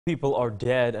People are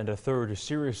dead and a third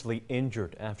seriously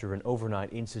injured after an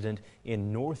overnight incident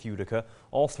in North Utica.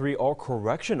 All three are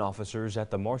correction officers at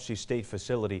the Marcy State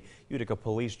Facility. Utica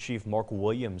Police Chief Mark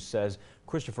Williams says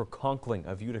Christopher Conkling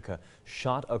of Utica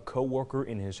shot a co-worker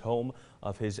in his home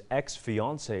of his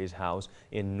ex-fiance's house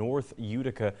in North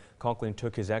Utica. Conkling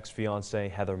took his ex-fiancee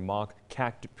Heather Mock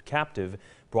captive,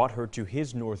 brought her to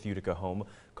his North Utica home.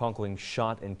 Conkling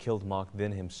shot and killed Mock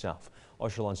then himself.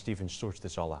 Shalon Stevens sorts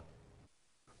this all out.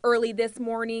 Early this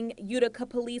morning, Utica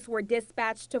police were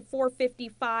dispatched to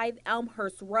 455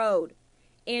 Elmhurst Road.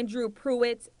 Andrew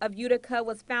Pruitt of Utica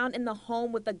was found in the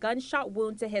home with a gunshot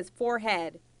wound to his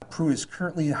forehead. Pruitt is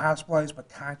currently hospitalized but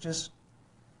conscious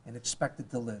and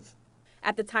expected to live.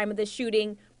 At the time of the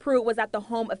shooting, Pruitt was at the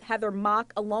home of Heather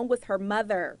Mock along with her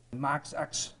mother. Mock's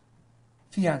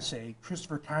ex-fiancé,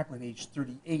 Christopher Conkling, age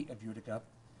 38 of Utica,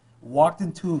 walked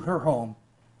into her home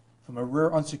from a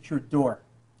rear unsecured door.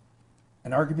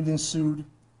 An argument ensued,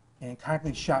 and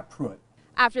Conkling shot Pruitt.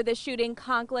 After the shooting,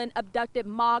 Conkling abducted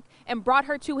Mock and brought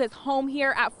her to his home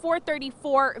here at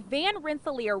 434 Van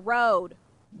Rensselaer Road.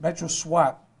 Metro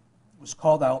SWAT was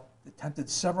called out,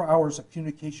 attempted several hours of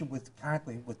communication with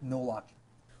Conkling with no luck.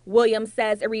 Williams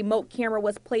says a remote camera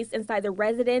was placed inside the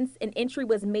residence and entry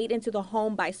was made into the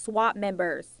home by SWAT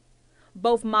members.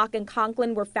 Both Mock and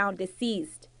Conkling were found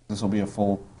deceased. This will be a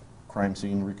full crime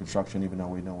scene reconstruction, even though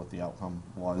we know what the outcome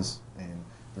was, and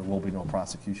there will be no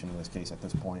prosecution in this case at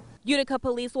this point. Utica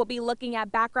police will be looking at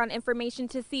background information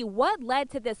to see what led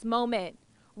to this moment.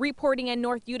 Reporting in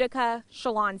North Utica,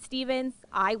 Shalon Stevens,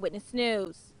 Eyewitness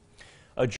News.